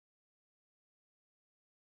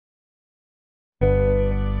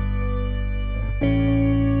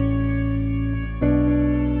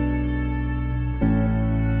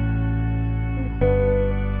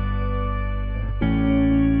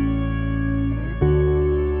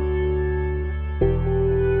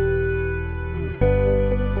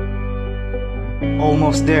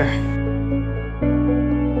Almost there.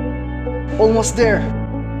 Almost there.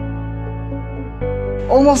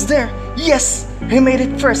 Almost there. Yes! I made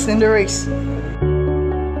it first in the race.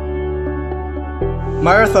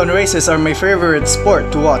 Marathon races are my favorite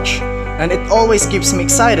sport to watch, and it always keeps me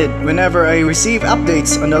excited whenever I receive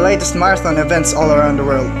updates on the latest marathon events all around the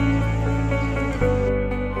world.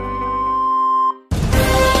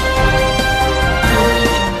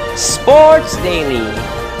 Sports Daily.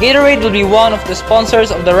 Gatorade will be one of the sponsors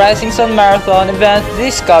of the Rising Sun Marathon event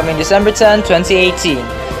this coming December 10, 2018.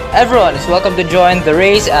 Everyone is welcome to join the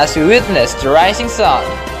race as we witness the rising sun.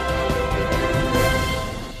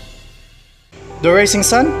 The Rising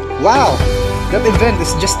Sun? Wow! That event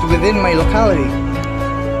is just within my locality.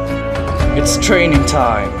 It's training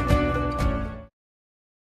time.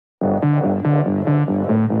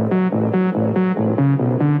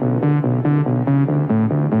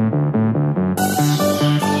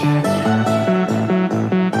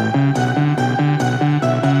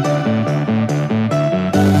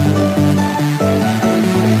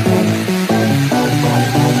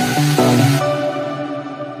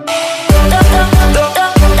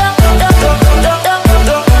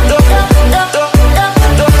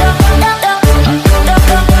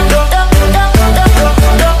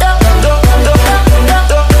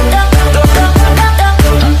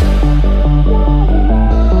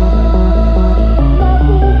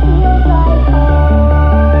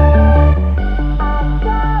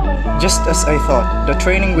 Just as I thought, the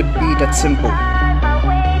training would be that simple.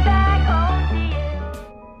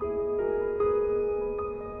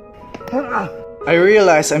 I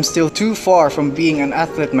realize I'm still too far from being an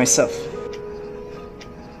athlete myself.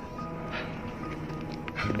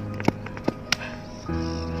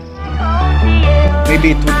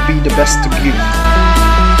 Maybe it would be the best to give.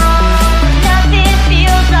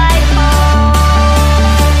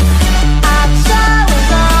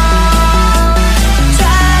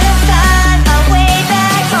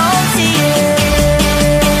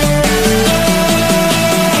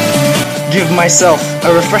 Give myself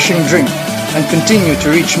a refreshing drink and continue to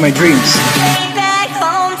reach my dreams.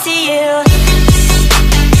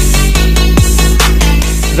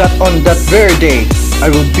 That on that very day, I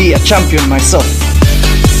will be a champion myself.